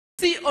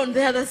See on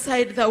the other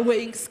side the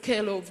weighing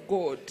scale of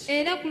God.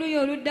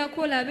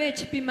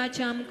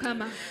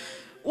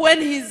 When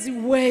He's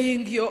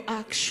weighing your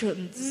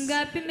actions,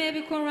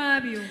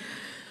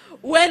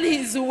 when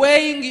He's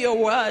weighing your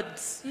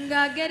words,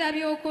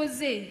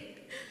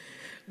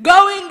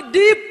 going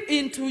deep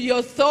into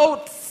your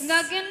thoughts,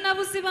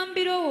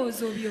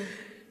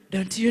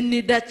 don't you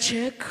need a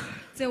check?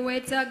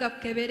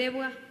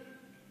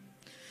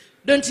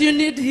 Don't you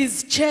need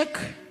His check?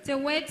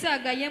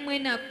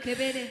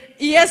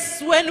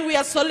 Yes, when we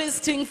are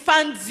soliciting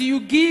funds,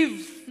 you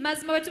give.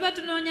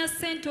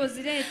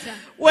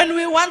 When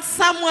we want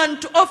someone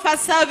to offer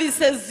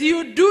services,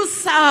 you do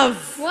serve.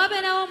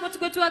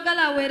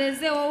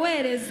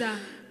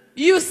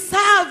 You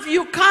serve,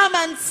 you come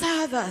and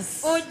serve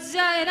us.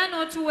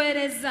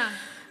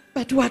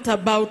 But what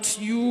about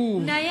you?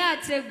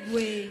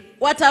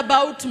 What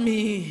about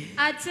me?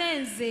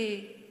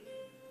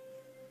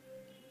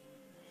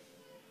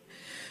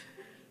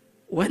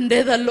 One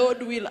day the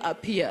Lord will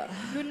appear.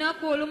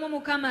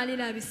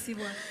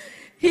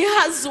 He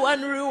has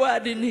one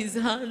reward in His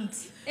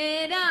hands.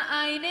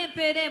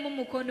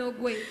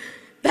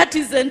 That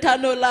is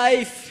eternal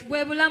life.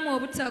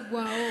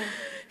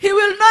 He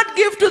will not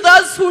give to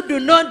those who do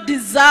not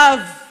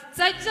deserve.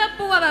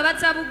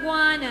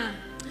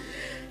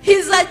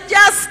 He's a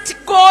just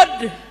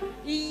God.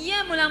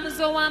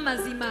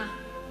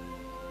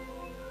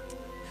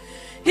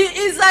 He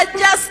is a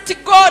just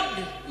God.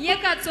 He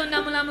doesn't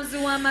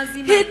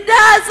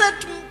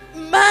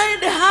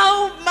mind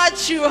how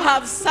much you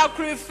have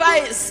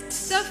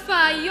sacrificed.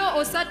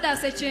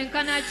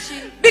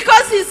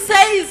 Because He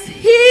says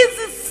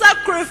His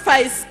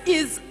sacrifice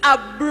is a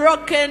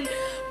broken,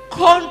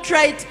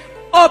 contrite,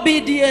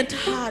 obedient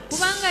heart.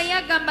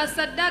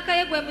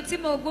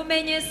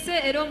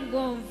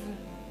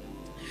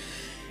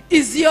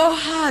 Is your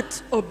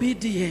heart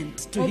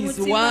obedient to His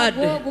word?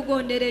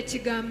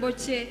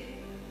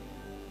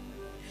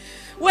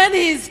 When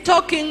He is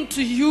talking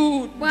to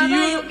you,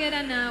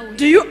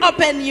 do you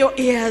open your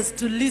ears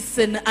to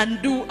listen and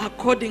do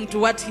according to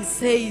what He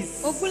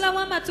says?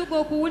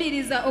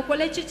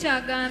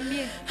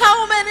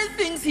 How many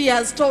things He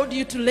has told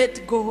you to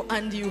let go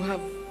and you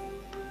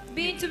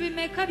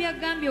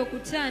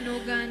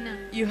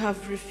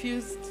have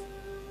refused?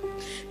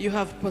 You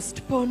have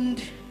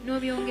postponed.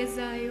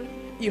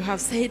 You have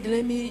said,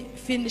 let me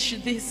finish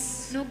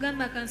this.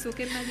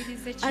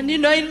 And you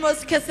know, in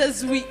most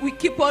cases, we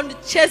keep on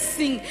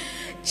chasing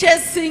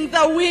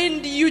the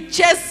wind. You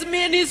chase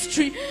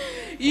ministry.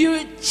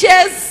 You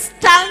chase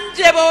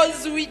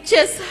tangibles. We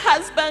chase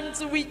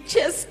husbands. We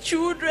chase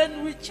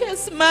children. We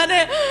chase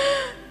money.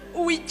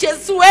 We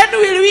chase. When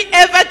will we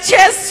ever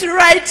chase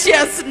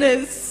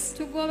righteousness?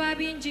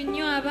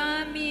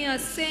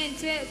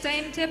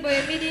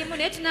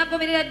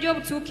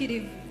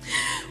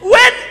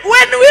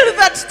 When will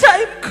that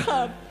time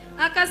come?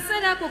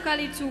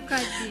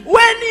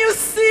 When you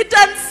sit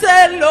and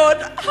say, Lord,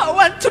 I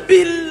want to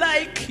be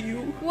like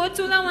you.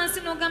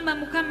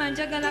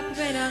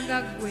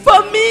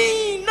 For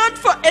me, not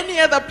for any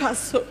other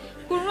person.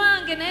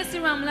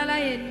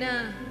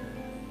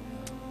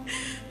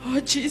 Oh,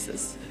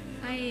 Jesus.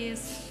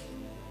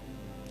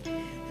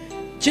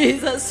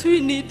 Jesus, we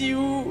need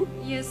you.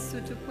 We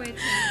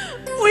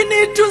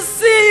need to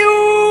see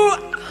you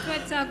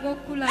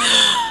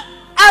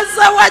as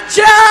our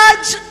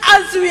judge,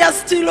 as we are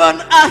still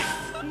on earth.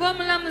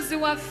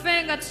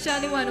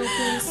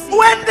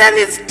 When there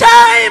is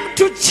time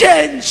to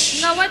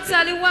change,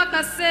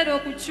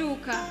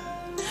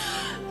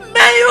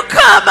 may you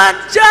come and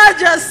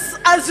judge us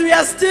as we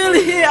are still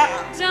here.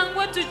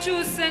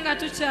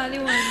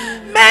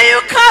 May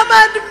you come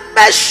and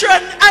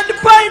mention and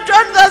point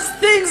on those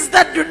things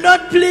that do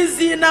not please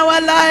you in our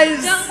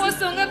lives.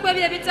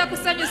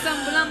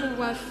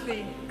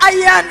 I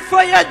yearn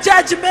for your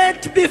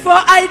judgment before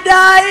I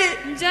die.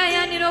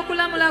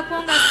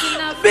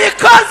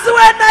 Because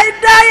when I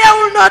die, I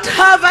will not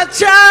have a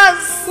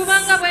chance.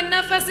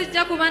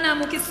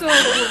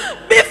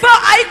 Before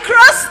I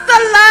cross the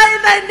line,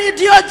 I need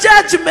your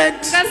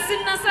judgment.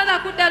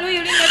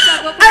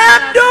 I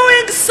am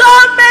doing so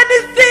many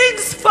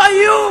things for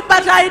you,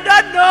 but I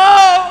don't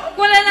know.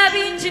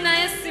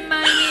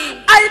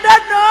 I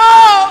don't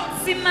know.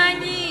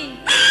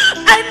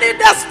 I need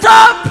a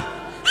stop.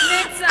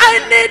 I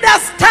need a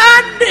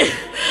stand.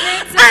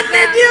 I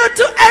need you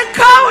to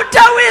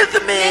encounter with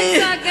me.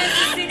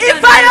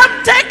 If I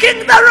am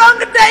taking the wrong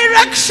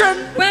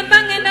direction,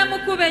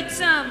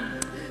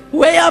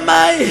 where am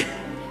I?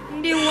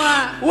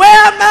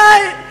 Where am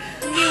I?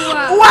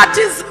 What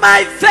is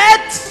my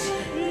fate?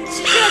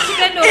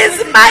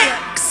 Is my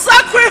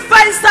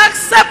sacrifice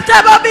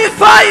acceptable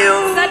before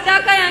you?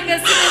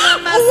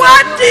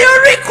 What do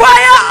you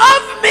require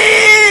of me?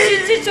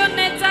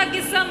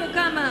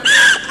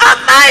 Am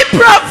I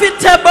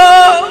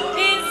profitable?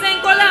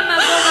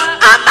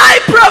 Am I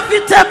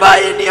profitable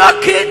in your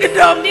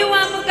kingdom?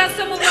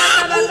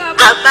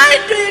 Am I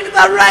doing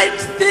the right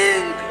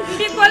thing?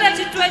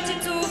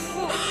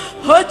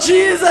 Oh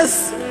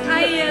Jesus,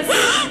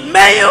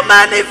 may you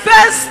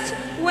manifest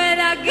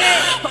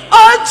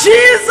Oh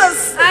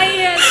Jesus,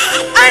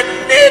 I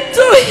need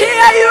to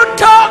hear you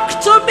talk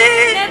to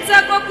me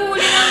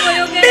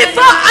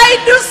before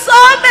I do so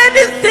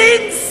many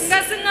things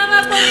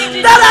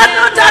that are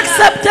not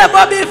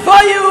acceptable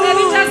before you.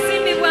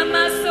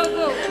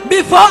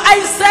 Before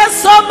I say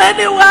so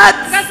many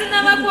words,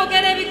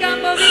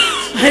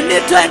 I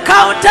need to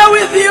encounter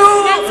with you.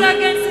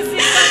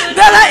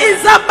 There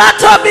is a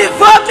battle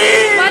before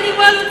me.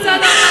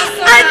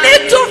 I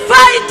need to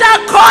fight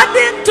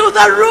according to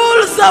the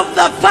rules of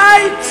the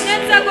fight.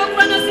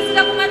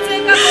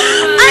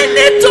 I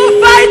need to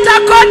fight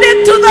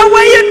according to the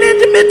way you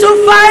need me to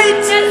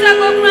fight.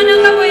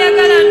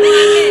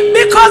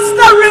 Because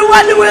the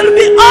reward will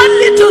be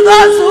only to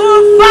those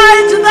who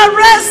fight the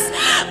rest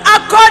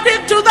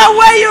according to the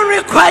way you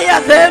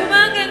require them.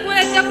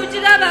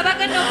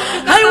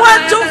 I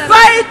want to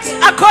fight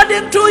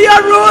according to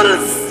your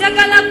rules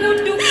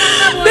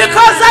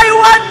because I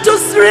want to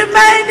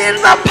remain in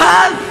the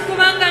path.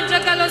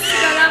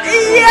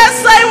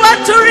 Yes, I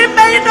want to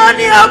remain on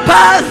your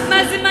path.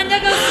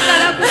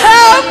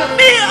 Help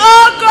me,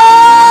 oh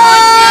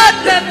God.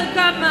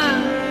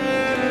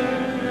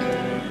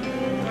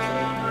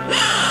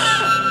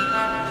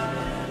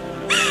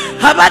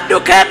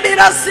 Abaduka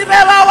embiro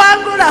sibeba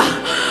wangula,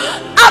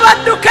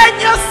 abaduka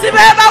ennyo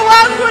sibeba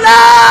wangula,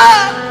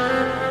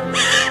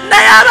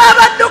 naye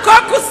abaduka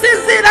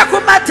okusinziira ku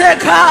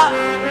mateeka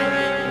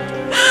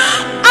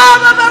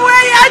abo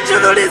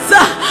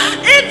beweeyanjululiza.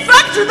 In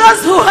fact,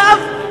 those who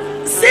have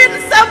seen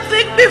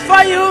something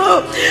before you,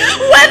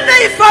 when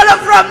they follow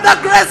from the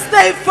grace,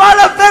 they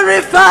follow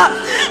very far.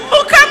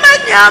 Mukama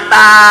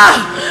nyamba,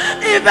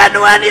 even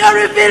when you're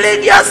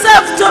revealing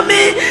yourself to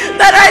me,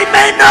 that I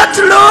may not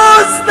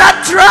lose the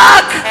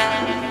track.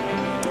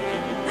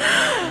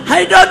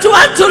 I don't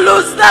want to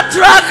lose the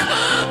track.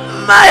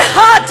 My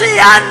heart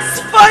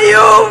yearns for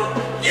you.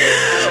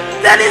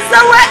 There is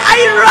a way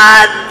I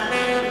run.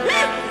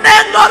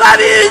 Nengoba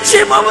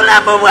bingi mu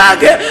bulamu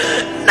bwange,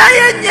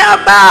 naye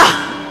nyamba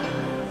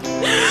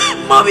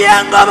mu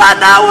byengoba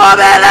naawe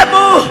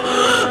obeeremu,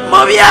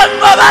 mu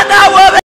byengoba naawe